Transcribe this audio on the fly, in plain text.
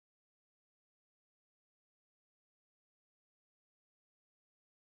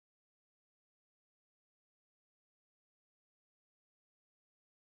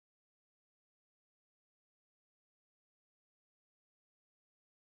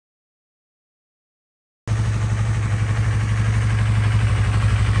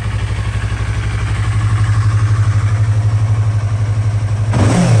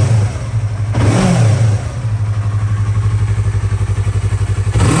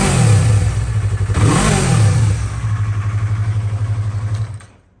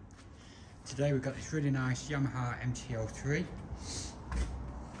Today we've got this really nice Yamaha MT-03.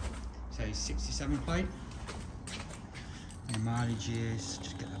 So it's 67 plate. And the mileage is,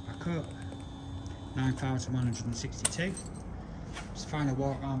 just get that back up, 9,162. Just find a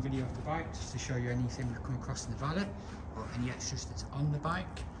walk around video of the bike just to show you anything we come across in the valley or any extras that's on the bike.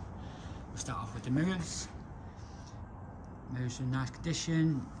 We'll start off with the mirrors. Mirrors are in nice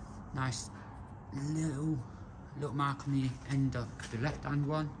condition, nice little mark on the end of the left hand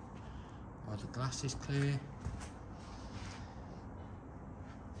one. All the glass is clear.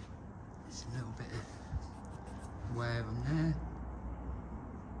 There's a little bit of wear on there.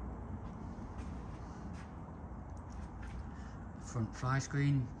 Front fly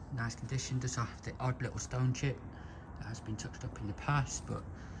screen, nice condition, does have the odd little stone chip that has been touched up in the past, but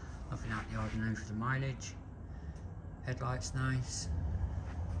nothing out of the ordinary for the mileage. Headlights nice.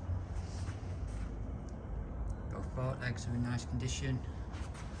 Both bolt legs are in nice condition.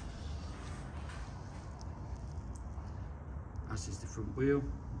 As is the front wheel,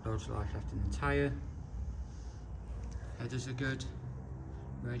 loads of life left in the tyre. Headers are good.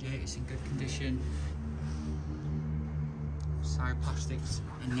 Radiator's in good condition. Side plastics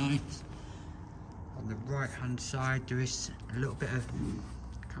are nice. On the right hand side there is a little bit of,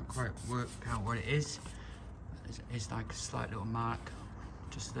 can't quite work out what it is. It's like a slight little mark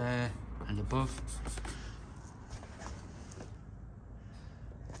just there and above.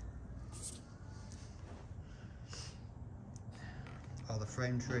 Oh, the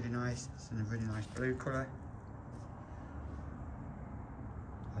frame's really nice. It's in a really nice blue colour.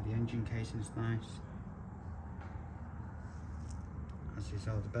 Oh, the engine casing's nice. As is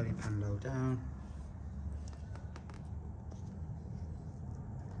all the belly pan low down.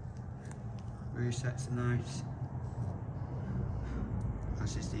 Rear sets are nice.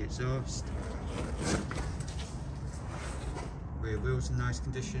 As is the exhaust. Rear wheels in nice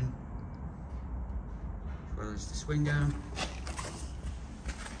condition, as well as the swing arm.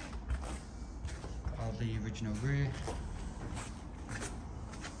 All the original rear.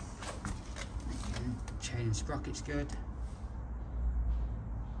 Chain and sprocket's good.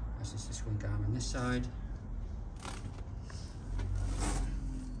 As is the swing arm on this side.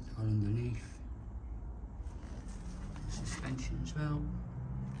 All underneath. Suspension as well.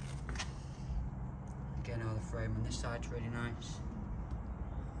 Again, all the frame on this side's really nice.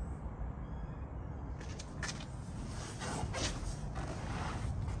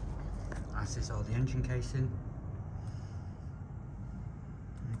 As is all the engine casing.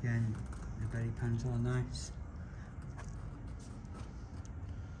 And again, the belly pan's all nice.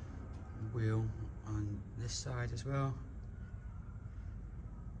 Wheel on this side as well.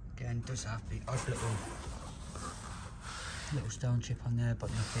 Again, does have the odd little stone chip on there, but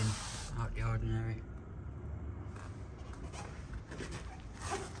nothing out of the ordinary.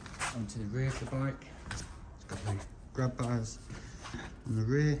 Onto the rear of the bike. It's got the grab bars on the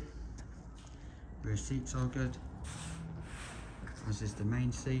rear. Rear seat's all good, as is the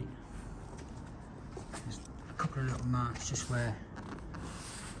main seat. There's a couple of little marks just where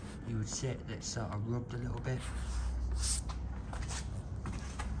you would sit that's sort of rubbed a little bit.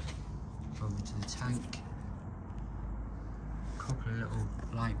 Over to the tank. A couple of little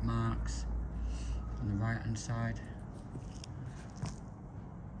light marks on the right hand side.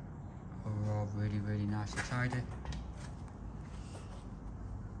 Overall really nice and tidy.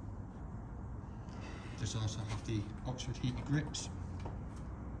 Does also have the Oxford heated grips.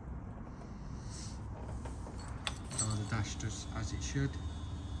 The dash does as it should.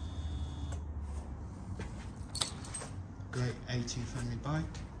 Great A2 friendly bike.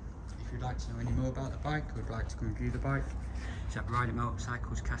 If you'd like to know any more about the bike or would like to come and view the bike, it's at Ryder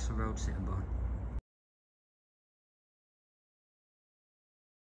Motorcycles, Castle Road, Sittingbourne.